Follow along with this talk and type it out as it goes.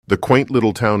The quaint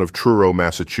little town of Truro,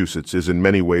 Massachusetts is in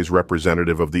many ways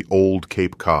representative of the old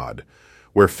Cape Cod,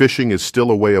 where fishing is still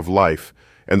a way of life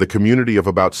and the community of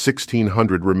about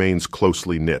 1,600 remains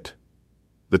closely knit.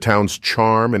 The town's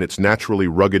charm and its naturally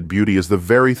rugged beauty is the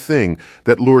very thing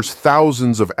that lures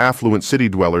thousands of affluent city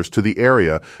dwellers to the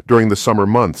area during the summer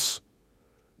months.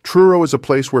 Truro is a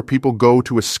place where people go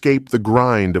to escape the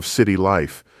grind of city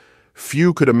life.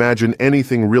 Few could imagine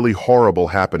anything really horrible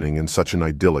happening in such an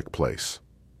idyllic place.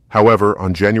 However,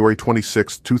 on January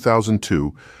 26,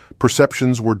 2002,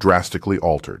 perceptions were drastically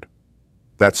altered.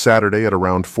 That Saturday at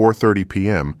around 4:30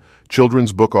 p.m.,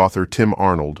 children's book author Tim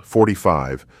Arnold,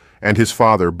 45, and his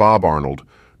father, Bob Arnold,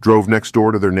 drove next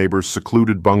door to their neighbor's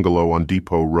secluded bungalow on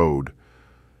Depot Road.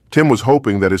 Tim was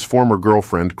hoping that his former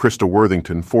girlfriend, Christa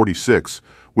Worthington, 46,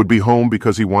 would be home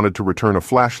because he wanted to return a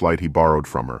flashlight he borrowed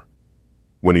from her.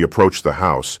 When he approached the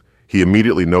house, he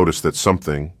immediately noticed that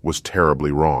something was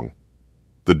terribly wrong.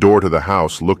 The door to the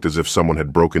house looked as if someone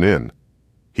had broken in.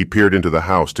 He peered into the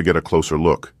house to get a closer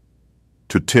look.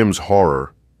 To Tim's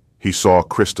horror, he saw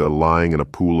Christa lying in a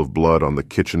pool of blood on the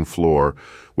kitchen floor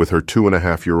with her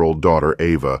 2.5-year-old daughter,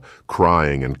 Ava,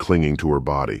 crying and clinging to her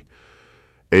body.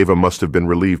 Ava must have been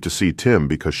relieved to see Tim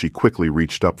because she quickly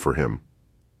reached up for him.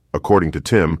 According to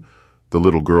Tim, the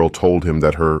little girl told him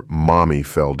that her mommy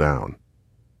fell down.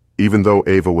 Even though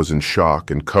Ava was in shock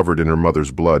and covered in her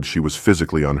mother's blood, she was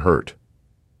physically unhurt.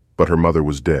 But her mother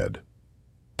was dead.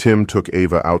 Tim took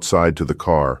Ava outside to the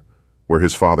car, where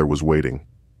his father was waiting.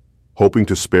 Hoping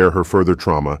to spare her further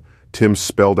trauma, Tim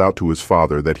spelled out to his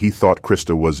father that he thought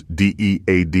Christa was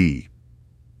DEAD.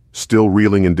 Still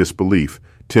reeling in disbelief,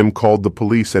 Tim called the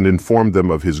police and informed them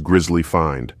of his grisly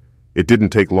find. It didn't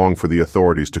take long for the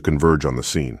authorities to converge on the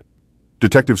scene.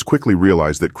 Detectives quickly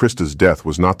realized that Christa's death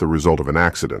was not the result of an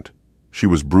accident. She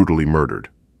was brutally murdered.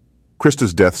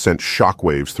 Christa's death sent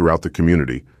shockwaves throughout the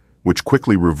community, which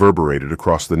quickly reverberated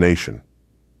across the nation.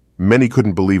 Many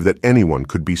couldn't believe that anyone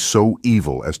could be so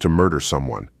evil as to murder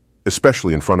someone,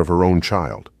 especially in front of her own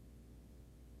child.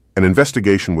 An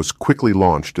investigation was quickly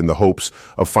launched in the hopes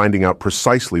of finding out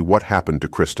precisely what happened to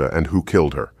Christa and who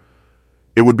killed her.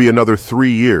 It would be another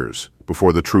 3 years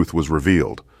before the truth was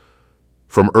revealed.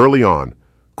 From early on,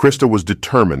 Christa was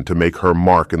determined to make her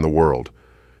mark in the world.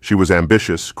 She was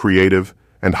ambitious, creative,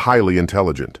 and highly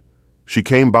intelligent. She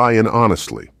came by in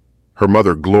honestly. Her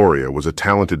mother, Gloria, was a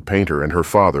talented painter, and her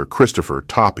father, Christopher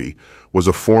Toppy, was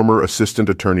a former Assistant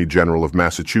Attorney General of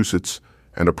Massachusetts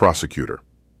and a prosecutor.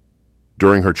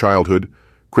 During her childhood,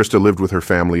 Christa lived with her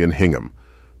family in Hingham,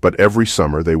 but every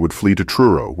summer they would flee to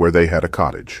Truro, where they had a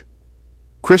cottage.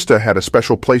 Christa had a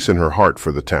special place in her heart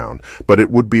for the town, but it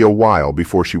would be a while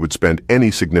before she would spend any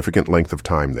significant length of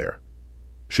time there.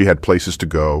 She had places to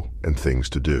go and things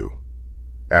to do.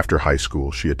 After high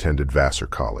school, she attended Vassar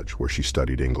College, where she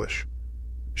studied English.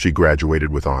 She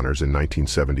graduated with honors in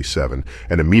 1977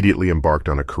 and immediately embarked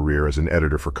on a career as an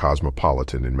editor for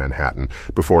Cosmopolitan in Manhattan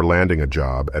before landing a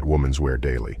job at Women's Wear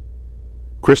Daily.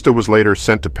 Christa was later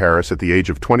sent to Paris at the age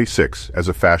of 26 as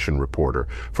a fashion reporter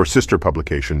for sister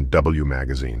publication W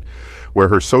Magazine, where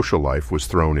her social life was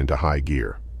thrown into high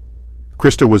gear.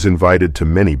 Christa was invited to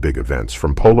many big events,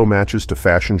 from polo matches to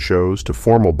fashion shows to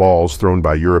formal balls thrown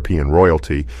by European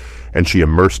royalty, and she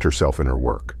immersed herself in her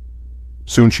work.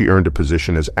 Soon she earned a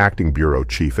position as acting bureau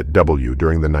chief at W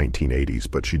during the 1980s,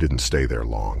 but she didn't stay there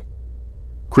long.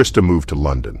 Christa moved to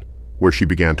London, where she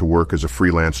began to work as a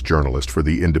freelance journalist for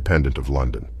the Independent of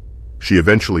London. She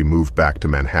eventually moved back to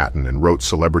Manhattan and wrote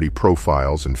celebrity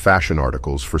profiles and fashion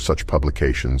articles for such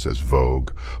publications as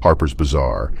Vogue, Harper's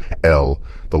Bazaar, Elle,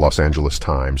 the Los Angeles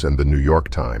Times, and the New York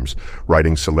Times,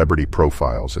 writing celebrity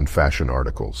profiles and fashion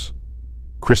articles.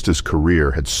 Christa's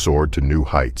career had soared to new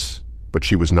heights, but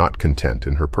she was not content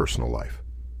in her personal life.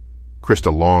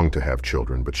 Christa longed to have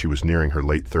children, but she was nearing her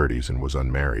late 30s and was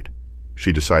unmarried.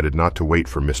 She decided not to wait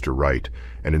for Mr. Right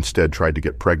and instead tried to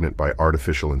get pregnant by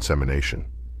artificial insemination.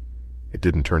 It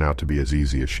didn't turn out to be as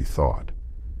easy as she thought.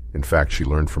 In fact, she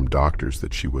learned from doctors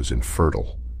that she was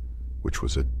infertile, which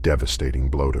was a devastating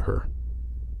blow to her.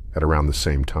 At around the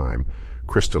same time,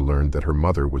 Christa learned that her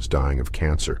mother was dying of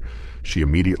cancer. She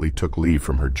immediately took leave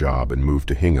from her job and moved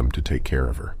to Hingham to take care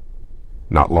of her.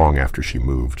 Not long after she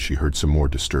moved, she heard some more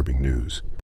disturbing news.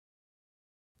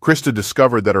 Christa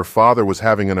discovered that her father was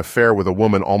having an affair with a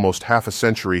woman almost half a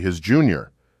century his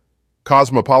junior.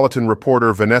 Cosmopolitan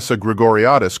reporter Vanessa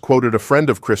Grigoriadis quoted a friend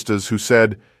of Christa's who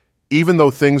said, "Even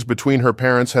though things between her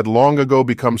parents had long ago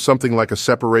become something like a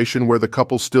separation where the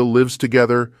couple still lives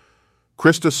together,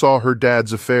 Christa saw her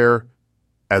dad's affair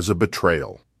as a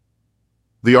betrayal."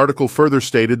 The article further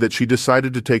stated that she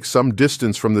decided to take some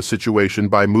distance from the situation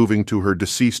by moving to her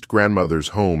deceased grandmother's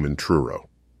home in Truro.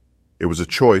 It was a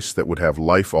choice that would have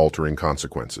life-altering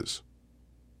consequences.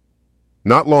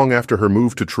 Not long after her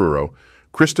move to Truro,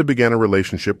 Christa began a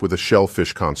relationship with a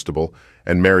shellfish constable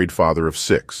and married father of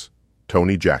 6,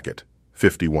 Tony Jackett,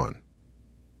 51.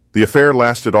 The affair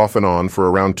lasted off and on for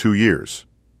around 2 years.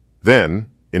 Then,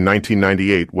 in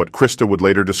 1998, what Christa would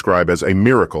later describe as a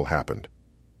miracle happened.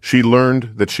 She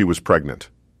learned that she was pregnant.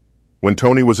 When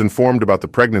Tony was informed about the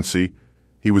pregnancy,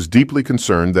 he was deeply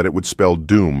concerned that it would spell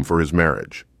doom for his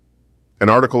marriage. An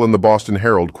article in the Boston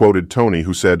Herald quoted Tony,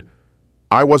 who said,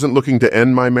 "I wasn't looking to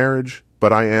end my marriage,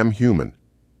 but I am human.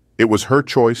 It was her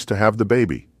choice to have the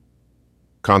baby."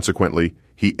 Consequently,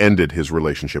 he ended his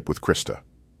relationship with Christa.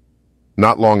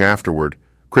 Not long afterward,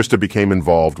 Christa became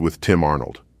involved with Tim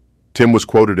Arnold. Tim was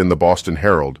quoted in the Boston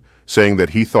Herald saying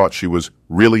that he thought she was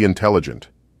really intelligent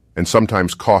and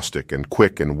sometimes caustic and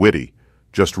quick and witty,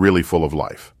 just really full of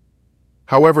life.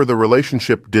 However, the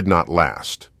relationship did not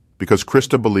last because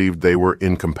Christa believed they were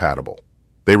incompatible.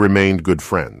 They remained good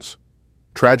friends.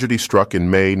 Tragedy struck in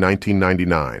May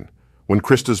 1999 when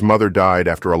Christa's mother died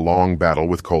after a long battle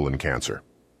with colon cancer.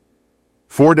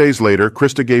 4 days later,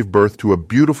 Christa gave birth to a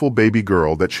beautiful baby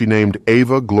girl that she named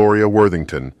Ava Gloria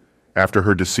Worthington after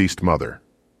her deceased mother.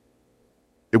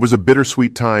 It was a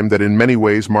bittersweet time that in many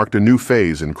ways marked a new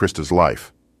phase in Christa's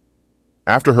life.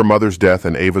 After her mother's death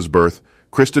and Ava's birth,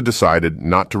 Christa decided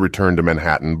not to return to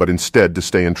Manhattan but instead to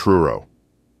stay in Truro.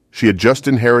 She had just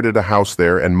inherited a house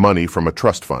there and money from a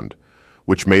trust fund,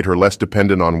 which made her less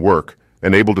dependent on work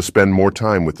and able to spend more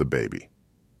time with the baby.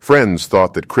 Friends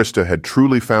thought that Christa had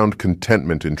truly found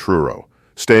contentment in Truro,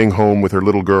 staying home with her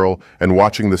little girl and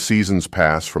watching the seasons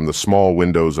pass from the small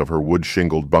windows of her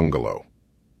wood-shingled bungalow.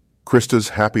 Christa's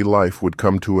happy life would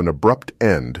come to an abrupt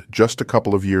end just a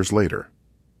couple of years later.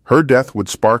 Her death would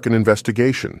spark an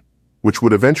investigation, which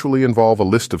would eventually involve a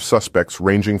list of suspects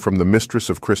ranging from the mistress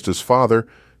of Christa's father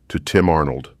to Tim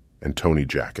Arnold and Tony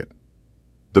Jackett.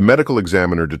 The medical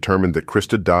examiner determined that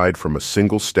Christa died from a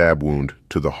single stab wound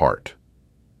to the heart.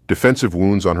 Defensive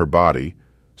wounds on her body,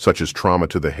 such as trauma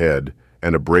to the head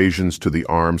and abrasions to the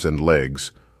arms and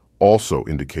legs, also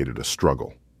indicated a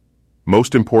struggle.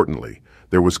 Most importantly,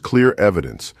 there was clear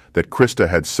evidence that Christa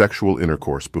had sexual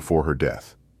intercourse before her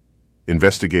death.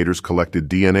 Investigators collected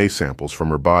DNA samples from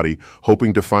her body,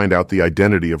 hoping to find out the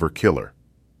identity of her killer.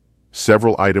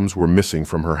 Several items were missing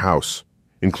from her house,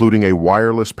 including a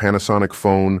wireless Panasonic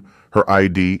phone, her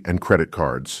ID, and credit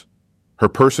cards. Her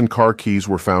purse and car keys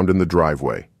were found in the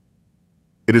driveway.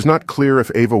 It is not clear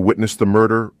if Ava witnessed the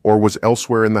murder or was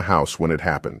elsewhere in the house when it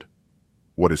happened.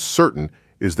 What is certain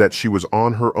is that she was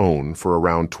on her own for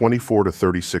around 24 to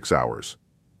 36 hours,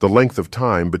 the length of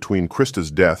time between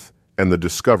Christa's death and the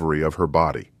discovery of her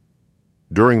body.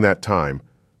 During that time,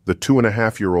 the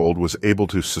 2.5-year-old was able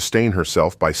to sustain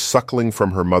herself by suckling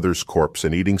from her mother's corpse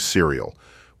and eating cereal,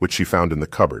 which she found in the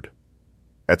cupboard.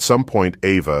 At some point,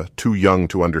 Ava, too young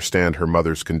to understand her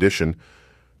mother's condition,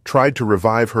 tried to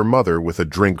revive her mother with a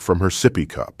drink from her sippy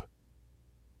cup.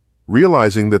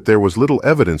 Realizing that there was little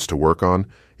evidence to work on,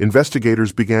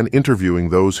 investigators began interviewing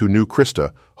those who knew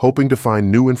Christa, hoping to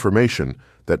find new information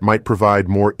that might provide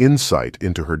more insight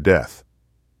into her death.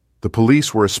 The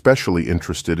police were especially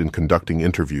interested in conducting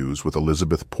interviews with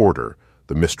Elizabeth Porter,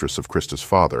 the mistress of Christa's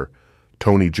father,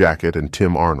 Tony Jackett, and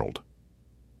Tim Arnold.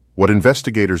 What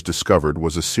investigators discovered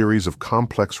was a series of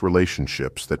complex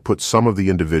relationships that put some of the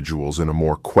individuals in a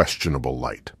more questionable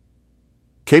light.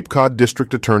 Cape Cod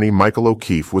District Attorney Michael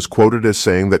O'Keefe was quoted as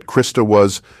saying that Christa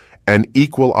was an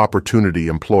equal opportunity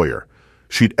employer.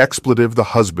 She'd expletive the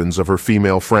husbands of her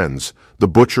female friends, the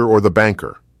butcher or the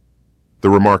banker.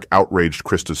 The remark outraged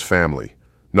Christa's family.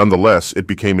 Nonetheless, it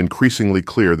became increasingly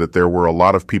clear that there were a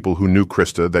lot of people who knew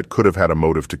Christa that could have had a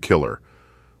motive to kill her.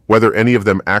 Whether any of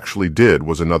them actually did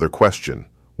was another question,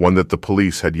 one that the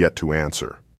police had yet to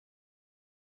answer.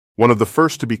 One of the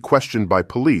first to be questioned by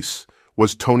police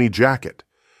was Tony Jackett,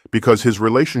 because his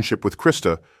relationship with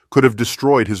Christa could have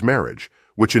destroyed his marriage,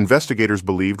 which investigators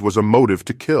believed was a motive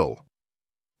to kill.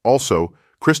 Also,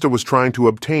 Christa was trying to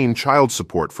obtain child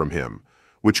support from him,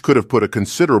 which could have put a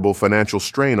considerable financial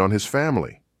strain on his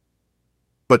family.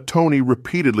 But Tony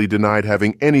repeatedly denied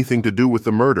having anything to do with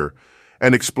the murder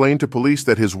and explained to police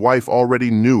that his wife already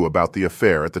knew about the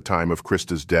affair at the time of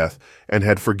Christa's death and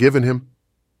had forgiven him.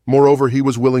 Moreover, he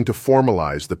was willing to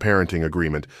formalize the parenting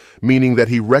agreement, meaning that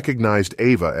he recognized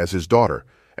Ava as his daughter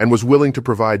and was willing to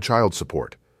provide child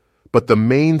support. But the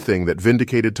main thing that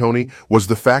vindicated Tony was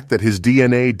the fact that his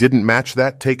DNA didn't match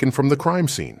that taken from the crime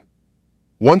scene.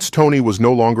 Once Tony was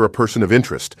no longer a person of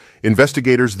interest,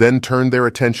 investigators then turned their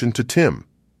attention to Tim.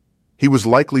 He was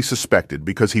likely suspected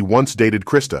because he once dated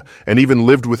Christa and even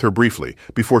lived with her briefly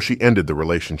before she ended the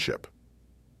relationship.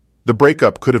 The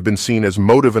breakup could have been seen as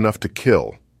motive enough to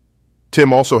kill.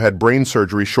 Tim also had brain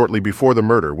surgery shortly before the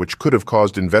murder, which could have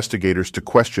caused investigators to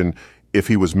question if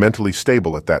he was mentally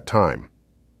stable at that time.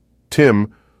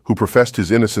 Tim, who professed his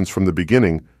innocence from the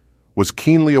beginning, was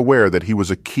keenly aware that he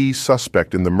was a key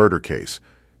suspect in the murder case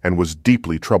and was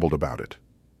deeply troubled about it.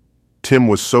 Tim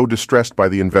was so distressed by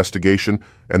the investigation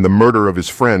and the murder of his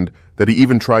friend that he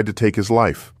even tried to take his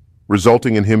life,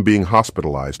 resulting in him being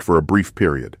hospitalized for a brief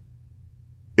period.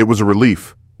 It was a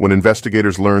relief when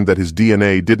investigators learned that his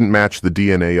DNA didn't match the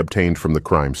DNA obtained from the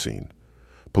crime scene.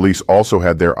 Police also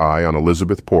had their eye on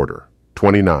Elizabeth Porter,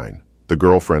 29, the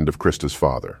girlfriend of Christa's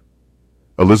father.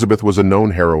 Elizabeth was a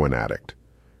known heroin addict.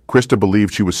 Christa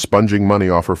believed she was sponging money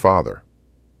off her father.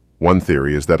 One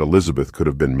theory is that Elizabeth could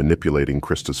have been manipulating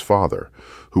Christa's father,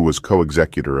 who was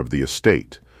co-executor of the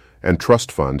estate and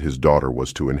trust fund his daughter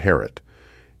was to inherit,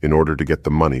 in order to get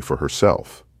the money for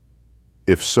herself.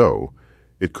 If so,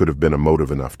 it could have been a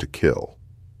motive enough to kill.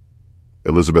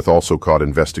 Elizabeth also caught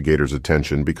investigators'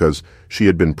 attention because she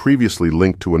had been previously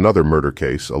linked to another murder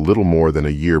case a little more than a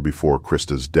year before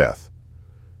Christa's death.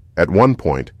 At one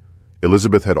point,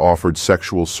 Elizabeth had offered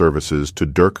sexual services to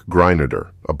Dirk Greinader,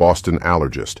 a Boston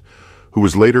allergist, who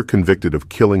was later convicted of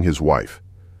killing his wife.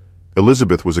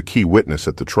 Elizabeth was a key witness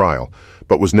at the trial,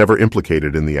 but was never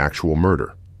implicated in the actual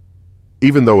murder.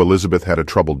 Even though Elizabeth had a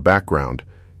troubled background,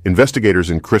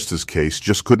 investigators in Christa's case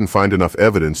just couldn't find enough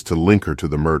evidence to link her to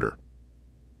the murder.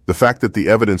 The fact that the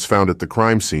evidence found at the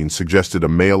crime scene suggested a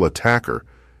male attacker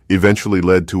eventually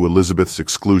led to Elizabeth's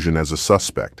exclusion as a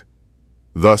suspect.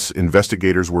 Thus,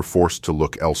 investigators were forced to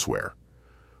look elsewhere.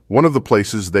 One of the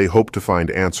places they hoped to find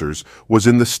answers was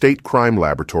in the State Crime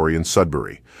Laboratory in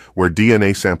Sudbury, where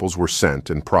DNA samples were sent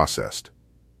and processed.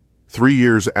 3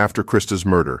 years after Christa's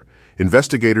murder,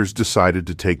 investigators decided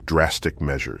to take drastic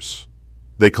measures.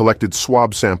 They collected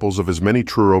swab samples of as many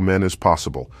Truro men as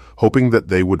possible, hoping that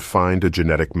they would find a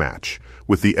genetic match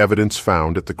with the evidence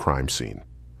found at the crime scene.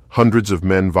 Hundreds of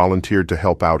men volunteered to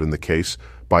help out in the case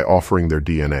by offering their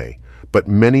DNA, but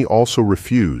many also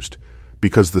refused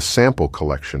because the sample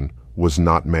collection was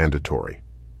not mandatory.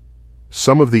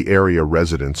 Some of the area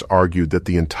residents argued that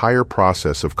the entire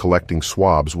process of collecting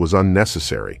swabs was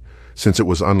unnecessary, since it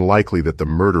was unlikely that the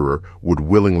murderer would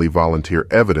willingly volunteer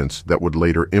evidence that would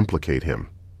later implicate him.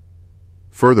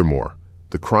 Furthermore,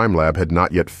 the crime lab had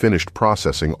not yet finished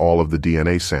processing all of the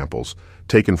DNA samples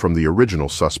taken from the original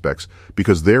suspects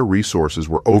because their resources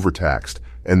were overtaxed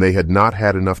and they had not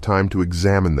had enough time to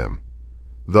examine them.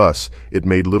 Thus, it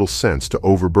made little sense to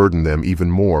overburden them even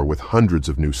more with hundreds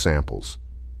of new samples.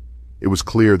 It was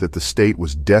clear that the state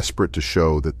was desperate to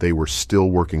show that they were still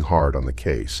working hard on the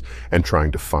case and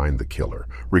trying to find the killer,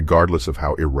 regardless of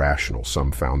how irrational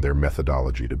some found their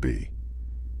methodology to be.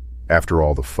 After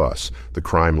all the fuss, the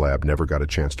crime lab never got a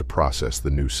chance to process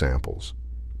the new samples.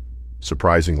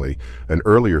 Surprisingly, an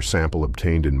earlier sample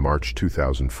obtained in March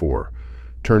 2004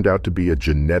 turned out to be a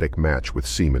genetic match with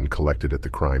semen collected at the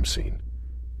crime scene.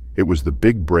 It was the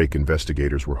big break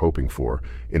investigators were hoping for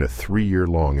in a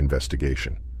 3-year-long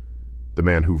investigation. The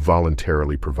man who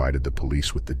voluntarily provided the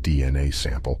police with the DNA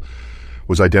sample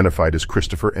was identified as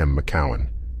Christopher M. McCowan,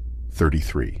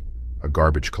 33, a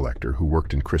garbage collector who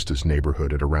worked in Christa's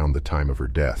neighborhood at around the time of her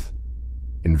death.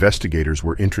 Investigators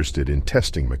were interested in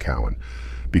testing McCowan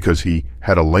because he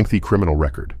had a lengthy criminal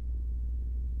record.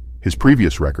 His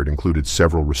previous record included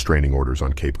several restraining orders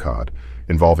on Cape Cod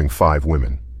involving 5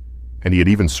 women, and he had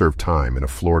even served time in a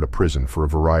Florida prison for a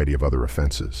variety of other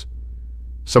offenses.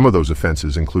 Some of those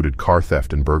offenses included car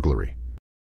theft and burglary.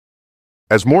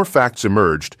 As more facts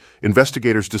emerged,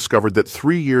 investigators discovered that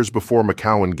 3 years before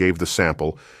McCowan gave the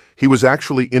sample, he was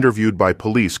actually interviewed by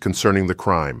police concerning the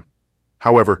crime.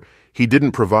 However, he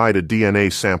didn't provide a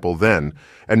DNA sample then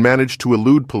and managed to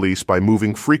elude police by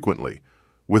moving frequently,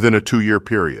 within a 2-year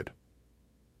period.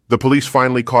 The police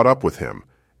finally caught up with him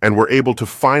and were able to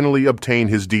finally obtain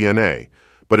his DNA,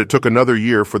 but it took another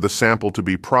year for the sample to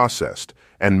be processed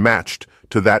and matched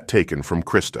to that taken from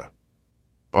Christa.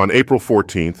 On April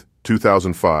 14,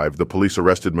 2005, the police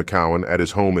arrested McCowan at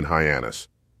his home in Hyannis.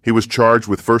 He was charged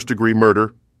with first-degree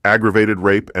murder, aggravated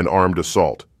rape, and armed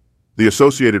assault. The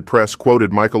Associated Press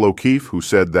quoted Michael O'Keefe, who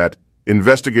said that,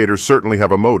 "Investigators certainly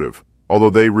have a motive, although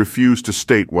they refuse to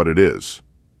state what it is."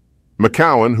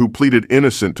 McCowan, who pleaded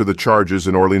innocent to the charges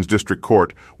in Orleans District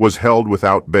Court, was held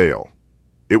without bail.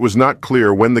 It was not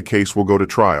clear when the case will go to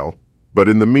trial, but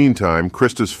in the meantime,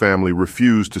 Christa's family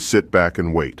refused to sit back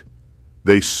and wait.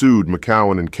 They sued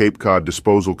McCowan and Cape Cod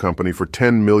Disposal Company for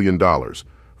 $10 million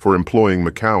for employing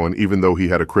McCowan even though he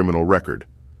had a criminal record.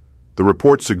 The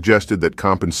report suggested that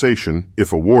compensation,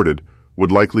 if awarded,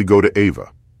 would likely go to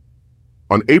Ava.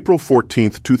 On April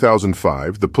 14,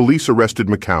 2005, the police arrested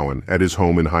McCowan at his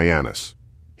home in Hyannis.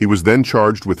 He was then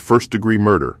charged with first-degree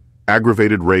murder,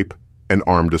 aggravated rape, and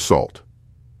armed assault.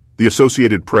 The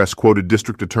Associated Press quoted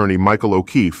District Attorney Michael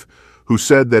O'Keefe, who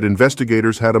said that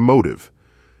investigators had a motive.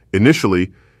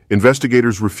 Initially,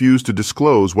 investigators refused to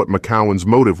disclose what McCowan's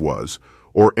motive was,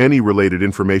 or any related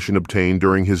information obtained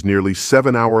during his nearly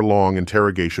 7-hour-long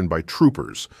interrogation by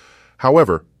troopers.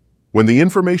 However, when the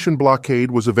information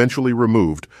blockade was eventually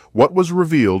removed, what was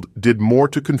revealed did more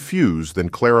to confuse than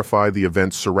clarify the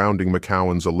events surrounding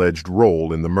McCowan's alleged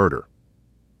role in the murder.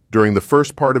 During the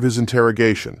first part of his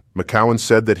interrogation, McCowan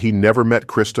said that he never met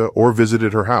Christa or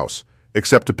visited her house,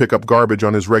 except to pick up garbage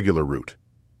on his regular route.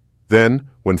 Then,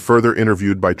 when further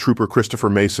interviewed by Trooper Christopher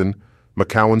Mason,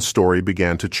 McCowan's story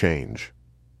began to change.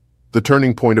 The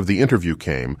turning point of the interview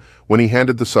came when he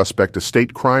handed the suspect a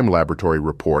state crime laboratory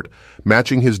report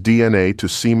matching his DNA to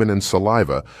semen and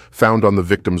saliva found on the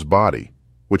victim's body,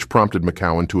 which prompted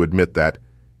McCowan to admit that,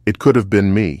 "It could have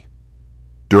been me."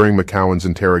 During McCowan's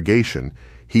interrogation,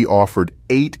 he offered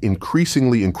 8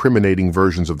 increasingly incriminating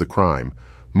versions of the crime,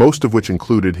 most of which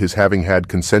included his having had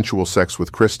consensual sex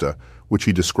with Christa, which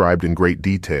he described in great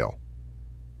detail.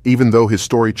 Even though his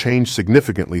story changed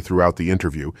significantly throughout the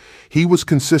interview, he was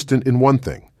consistent in one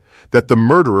thing, that the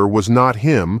murderer was not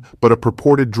him, but a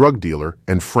purported drug dealer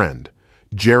and friend,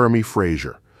 Jeremy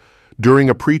Frazier. During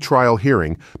a pre-trial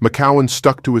hearing, McCowan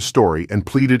stuck to his story and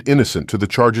pleaded innocent to the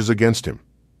charges against him.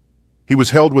 He was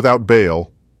held without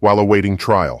bail while awaiting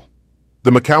trial.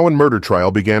 The McCowan murder trial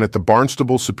began at the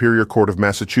Barnstable Superior Court of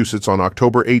Massachusetts on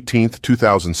October 18,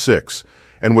 2006,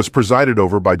 and was presided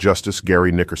over by Justice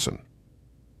Gary Nickerson.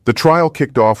 The trial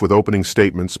kicked off with opening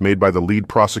statements made by the lead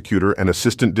prosecutor and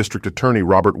Assistant District Attorney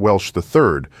Robert Welsh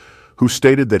III, who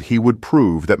stated that he would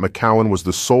prove that McCowan was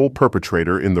the sole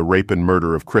perpetrator in the rape and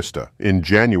murder of Christa in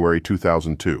January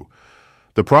 2002.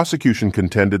 The prosecution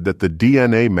contended that the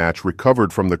DNA match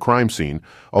recovered from the crime scene,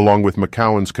 along with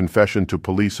McCowan's confession to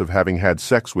police of having had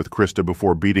sex with Christa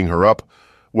before beating her up,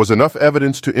 was enough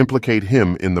evidence to implicate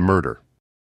him in the murder.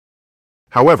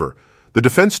 However, the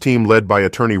defense team led by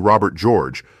attorney Robert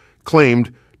George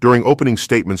claimed during opening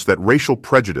statements that racial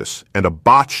prejudice and a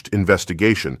botched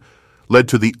investigation led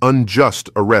to the unjust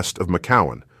arrest of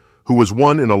McCowan, who was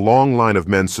one in a long line of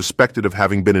men suspected of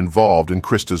having been involved in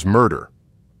Christa's murder.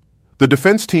 The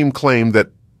defense team claimed that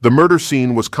the murder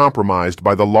scene was compromised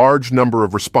by the large number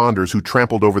of responders who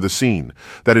trampled over the scene,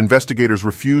 that investigators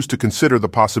refused to consider the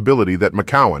possibility that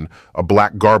McCowan, a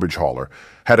black garbage hauler,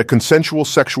 had a consensual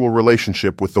sexual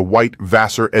relationship with the white,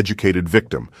 Vassar-educated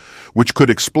victim, which could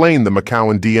explain the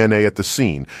McCowan DNA at the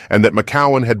scene, and that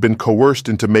McCowan had been coerced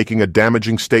into making a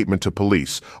damaging statement to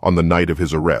police on the night of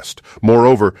his arrest.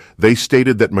 Moreover, they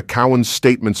stated that McCowan's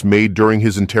statements made during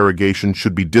his interrogation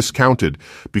should be discounted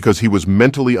because he was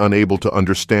mentally unable to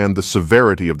understand the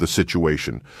severity of the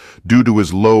situation, due to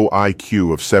his low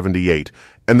IQ of 78,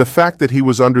 and the fact that he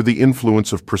was under the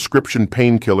influence of prescription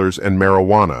painkillers and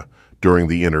marijuana during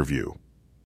the interview.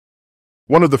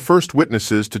 One of the first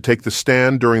witnesses to take the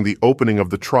stand during the opening of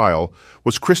the trial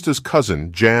was Christa's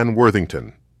cousin, Jan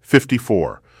Worthington,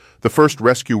 54, the first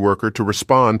rescue worker to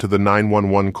respond to the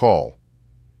 911 call.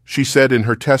 She said in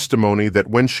her testimony that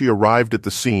when she arrived at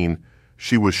the scene,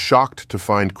 she was shocked to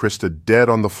find Christa dead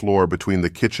on the floor between the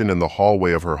kitchen and the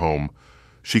hallway of her home.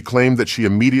 She claimed that she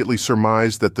immediately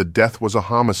surmised that the death was a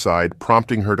homicide,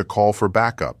 prompting her to call for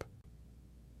backup.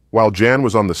 While Jan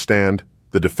was on the stand,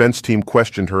 the defense team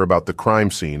questioned her about the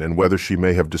crime scene and whether she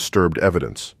may have disturbed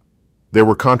evidence. There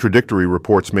were contradictory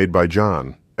reports made by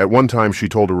Jan. At one time, she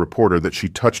told a reporter that she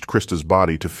touched Christa's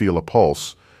body to feel a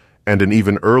pulse, and an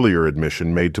even earlier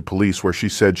admission made to police where she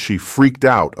said she freaked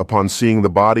out upon seeing the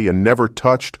body and never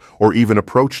touched or even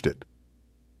approached it.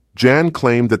 Jan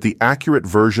claimed that the accurate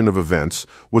version of events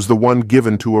was the one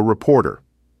given to a reporter,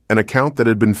 an account that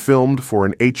had been filmed for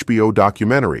an HBO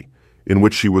documentary, in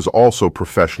which she was also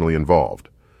professionally involved.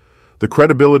 The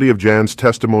credibility of Jan's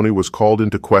testimony was called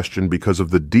into question because of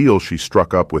the deal she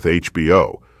struck up with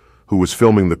HBO, who was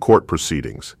filming the court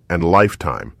proceedings, and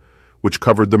Lifetime, which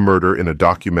covered the murder in a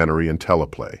documentary and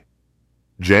teleplay.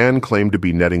 Jan claimed to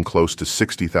be netting close to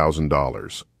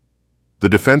 $60,000. The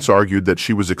defense argued that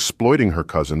she was exploiting her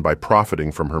cousin by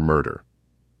profiting from her murder.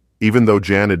 Even though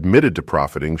Jan admitted to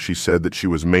profiting, she said that she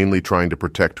was mainly trying to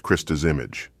protect Christa's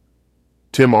image.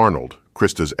 Tim Arnold,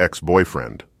 Christa's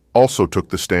ex-boyfriend, also took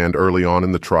the stand early on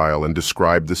in the trial and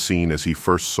described the scene as he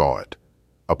first saw it.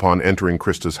 upon entering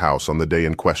Christa's house on the day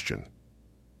in question.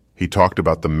 He talked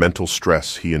about the mental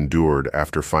stress he endured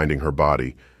after finding her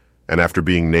body and after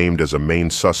being named as a main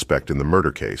suspect in the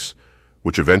murder case,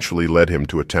 which eventually led him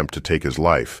to attempt to take his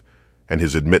life and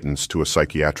his admittance to a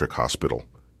psychiatric hospital.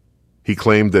 He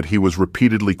claimed that he was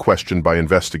repeatedly questioned by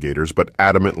investigators but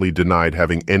adamantly denied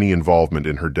having any involvement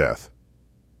in her death.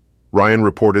 Ryan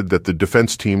reported that the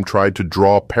defense team tried to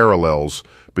draw parallels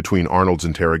between Arnold's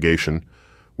interrogation,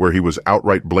 where he was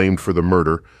outright blamed for the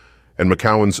murder, and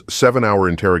McCowan's 7-hour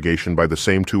interrogation by the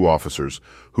same two officers,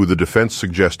 who the defense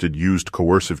suggested used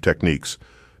coercive techniques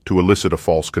to elicit a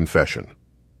false confession.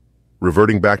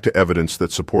 Reverting back to evidence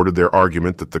that supported their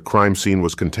argument that the crime scene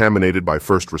was contaminated by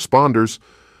first responders,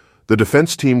 the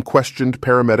defense team questioned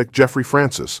paramedic Jeffrey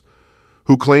Francis,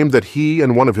 who claimed that he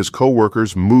and one of his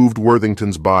co-workers moved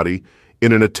Worthington's body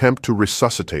in an attempt to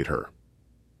resuscitate her.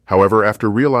 However, after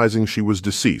realizing she was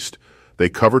deceased, they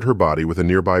covered her body with a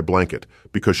nearby blanket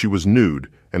because she was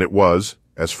nude, and it was,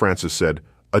 as Francis said,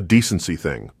 a decency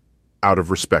thing, out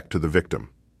of respect to the victim.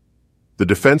 The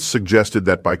defense suggested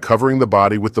that by covering the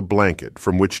body with the blanket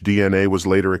from which DNA was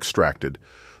later extracted,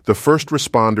 the first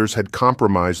responders had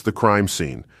compromised the crime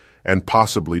scene and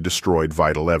possibly destroyed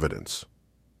vital evidence.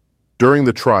 During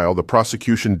the trial, the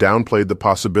prosecution downplayed the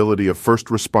possibility of first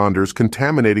responders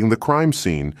contaminating the crime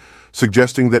scene,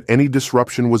 suggesting that any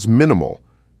disruption was minimal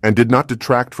and did not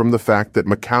detract from the fact that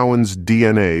McCowan's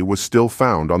DNA was still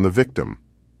found on the victim.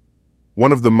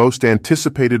 One of the most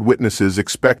anticipated witnesses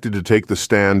expected to take the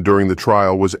stand during the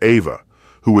trial was Ava,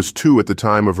 who was 2 at the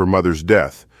time of her mother's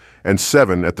death and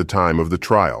 7 at the time of the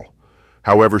trial.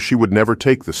 However, she would never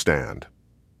take the stand.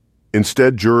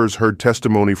 Instead, jurors heard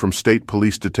testimony from State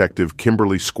Police Detective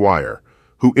Kimberly Squire,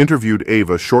 who interviewed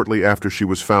Ava shortly after she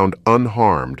was found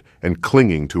unharmed and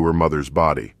clinging to her mother's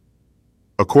body.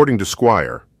 According to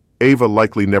Squire, Ava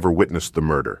likely never witnessed the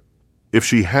murder. If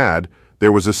she had,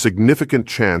 there was a significant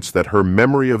chance that her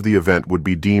memory of the event would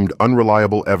be deemed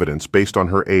unreliable evidence based on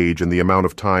her age and the amount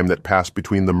of time that passed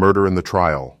between the murder and the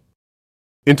trial.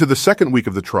 Into the second week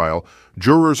of the trial,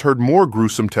 jurors heard more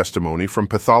gruesome testimony from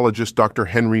pathologist Dr.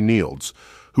 Henry Nields,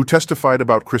 who testified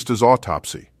about Christa's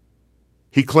autopsy.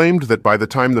 He claimed that by the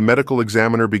time the medical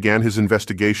examiner began his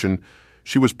investigation,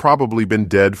 she was probably been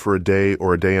dead for a day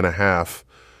or a day and a half,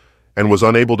 and was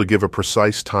unable to give a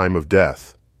precise time of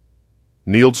death.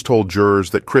 Nields told jurors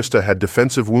that Christa had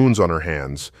defensive wounds on her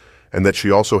hands, and that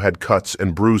she also had cuts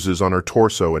and bruises on her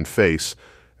torso and face,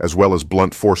 as well as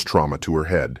blunt force trauma to her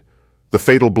head. The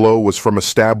fatal blow was from a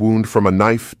stab wound from a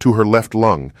knife to her left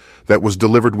lung that was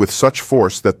delivered with such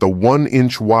force that the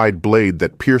 1-inch wide blade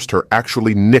that pierced her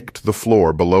actually nicked the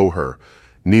floor below her.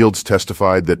 Nields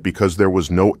testified that because there was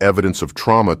no evidence of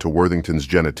trauma to Worthington's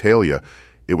genitalia,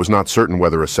 it was not certain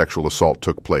whether a sexual assault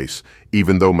took place,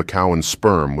 even though McCowan's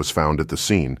sperm was found at the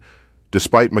scene.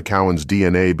 Despite McCowan's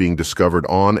DNA being discovered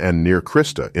on and near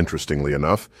Christa, interestingly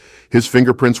enough, his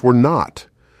fingerprints were not.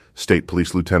 State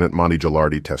Police Lieutenant Monty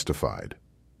Gilardi testified.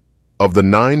 Of the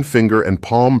 9 finger and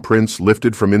palm prints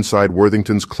lifted from inside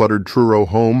Worthington's cluttered Truro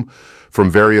home, from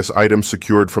various items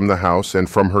secured from the house and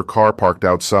from her car parked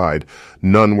outside,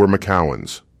 none were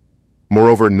McCowan's.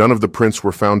 Moreover, none of the prints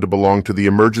were found to belong to the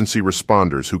emergency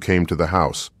responders who came to the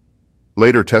house.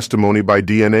 Later testimony by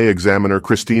DNA examiner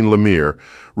Christine Lemire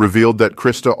revealed that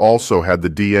Christa also had the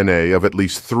DNA of at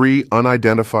least 3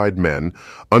 unidentified men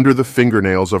under the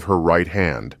fingernails of her right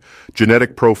hand,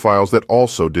 genetic profiles that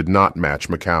also did not match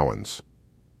McCowan's.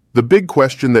 The big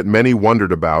question that many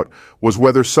wondered about was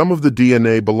whether some of the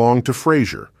DNA belonged to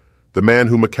Frazier, the man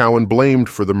who McCowan blamed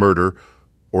for the murder,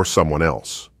 or someone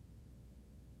else.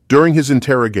 During his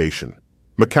interrogation,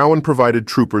 McCowan provided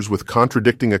troopers with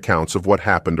contradicting accounts of what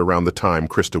happened around the time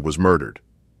Christa was murdered.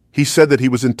 He said that he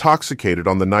was intoxicated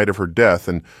on the night of her death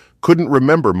and couldn't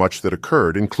remember much that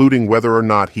occurred, including whether or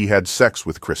not he had sex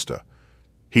with Christa.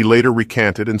 He later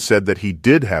recanted and said that he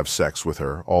did have sex with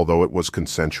her, although it was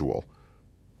consensual.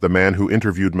 The man who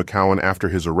interviewed McCowan after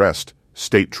his arrest,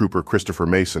 State Trooper Christopher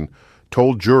Mason,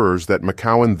 told jurors that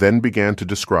McCowan then began to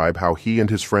describe how he and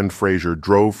his friend Frazier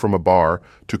drove from a bar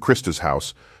to Christa's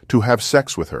house to have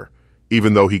sex with her,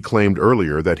 even though he claimed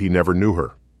earlier that he never knew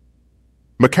her.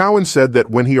 McCowan said that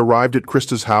when he arrived at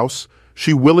Christa's house,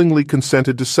 she willingly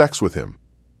consented to sex with him,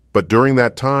 but during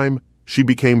that time, she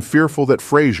became fearful that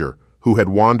Frazier, who had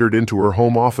wandered into her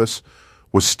home office,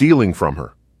 was stealing from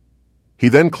her. He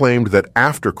then claimed that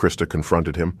after Christa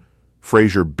confronted him,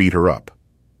 Frazier beat her up.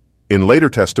 In later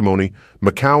testimony,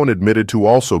 McCowan admitted to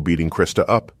also beating Christa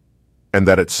up, and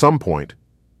that at some point,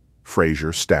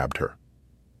 Frazier stabbed her.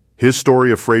 His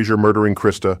story of Frazier murdering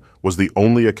Christa was the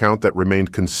only account that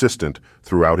remained consistent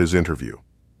throughout his interview.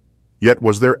 Yet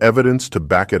was there evidence to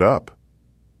back it up?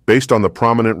 Based on the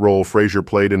prominent role Fraser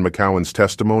played in McCowan's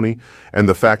testimony and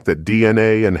the fact that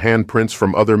DNA and handprints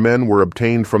from other men were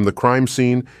obtained from the crime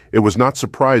scene, it was not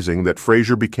surprising that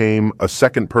Fraser became a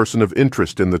second person of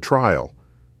interest in the trial.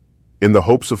 In the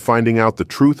hopes of finding out the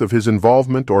truth of his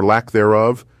involvement or lack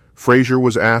thereof, Fraser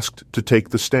was asked to take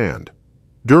the stand.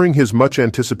 During his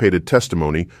much-anticipated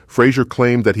testimony, Fraser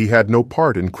claimed that he had no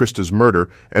part in Christa's murder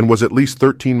and was at least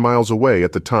 13 miles away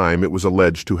at the time it was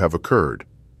alleged to have occurred.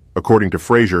 According to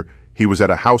Fraser, he was at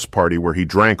a house party where he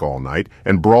drank all night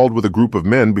and brawled with a group of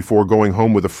men before going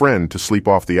home with a friend to sleep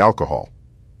off the alcohol.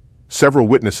 Several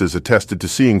witnesses attested to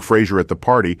seeing Fraser at the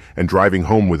party and driving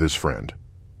home with his friend.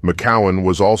 McCowan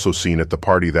was also seen at the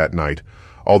party that night,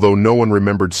 although no one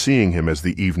remembered seeing him as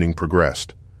the evening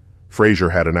progressed. Fraser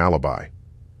had an alibi.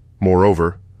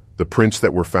 Moreover, the prints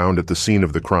that were found at the scene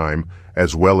of the crime,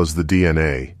 as well as the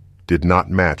DNA, did not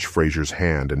match Fraser's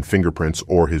hand and fingerprints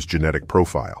or his genetic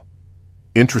profile.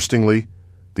 Interestingly,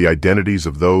 the identities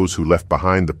of those who left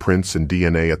behind the prints and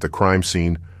DNA at the crime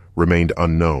scene remained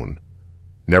unknown.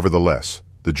 Nevertheless,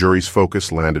 the jury's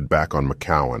focus landed back on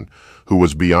McCowan, who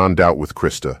was beyond doubt with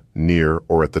Christa near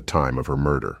or at the time of her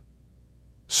murder.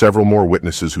 Several more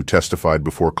witnesses who testified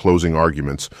before closing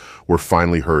arguments were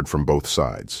finally heard from both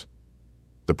sides.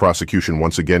 The prosecution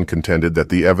once again contended that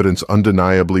the evidence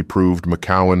undeniably proved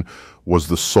McCowan was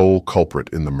the sole culprit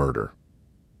in the murder.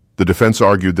 The defense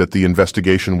argued that the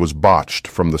investigation was botched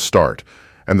from the start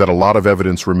and that a lot of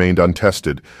evidence remained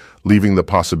untested, leaving the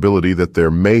possibility that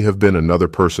there may have been another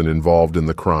person involved in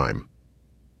the crime.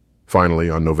 Finally,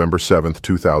 on November 7,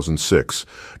 2006,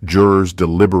 jurors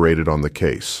deliberated on the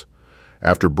case.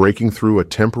 After breaking through a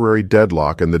temporary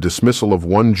deadlock and the dismissal of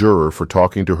one juror for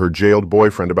talking to her jailed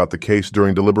boyfriend about the case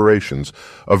during deliberations,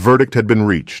 a verdict had been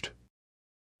reached.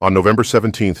 On November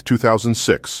 17,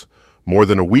 2006, more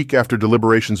than a week after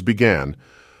deliberations began,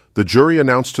 the jury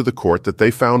announced to the court that they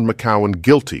found McCowan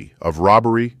guilty of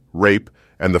robbery, rape,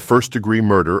 and the first-degree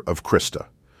murder of Christa.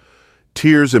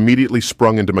 Tears immediately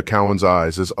sprung into McCowan's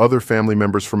eyes as other family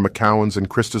members from McCowan's and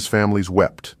Christa's families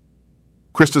wept.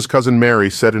 Christa's cousin Mary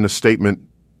said in a statement,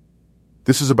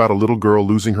 "This is about a little girl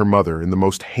losing her mother in the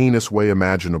most heinous way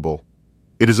imaginable.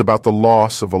 It is about the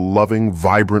loss of a loving,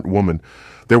 vibrant woman.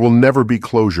 There will never be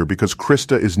closure because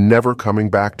Christa is never coming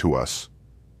back to us."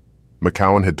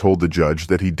 McCowan had told the judge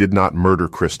that he did not murder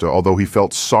Christa, although he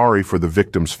felt sorry for the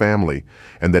victim's family,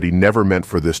 and that he never meant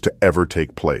for this to ever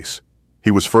take place.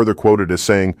 He was further quoted as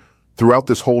saying, "Throughout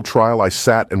this whole trial I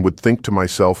sat and would think to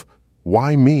myself,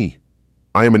 why me?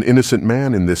 I am an innocent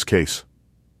man in this case."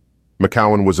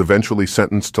 McCowan was eventually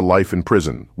sentenced to life in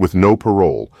prison, with no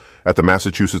parole, at the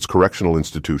Massachusetts Correctional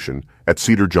Institution at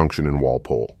Cedar Junction in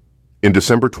Walpole. In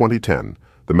December 2010,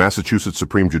 the Massachusetts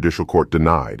Supreme Judicial Court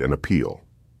denied an appeal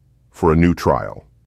for a new trial.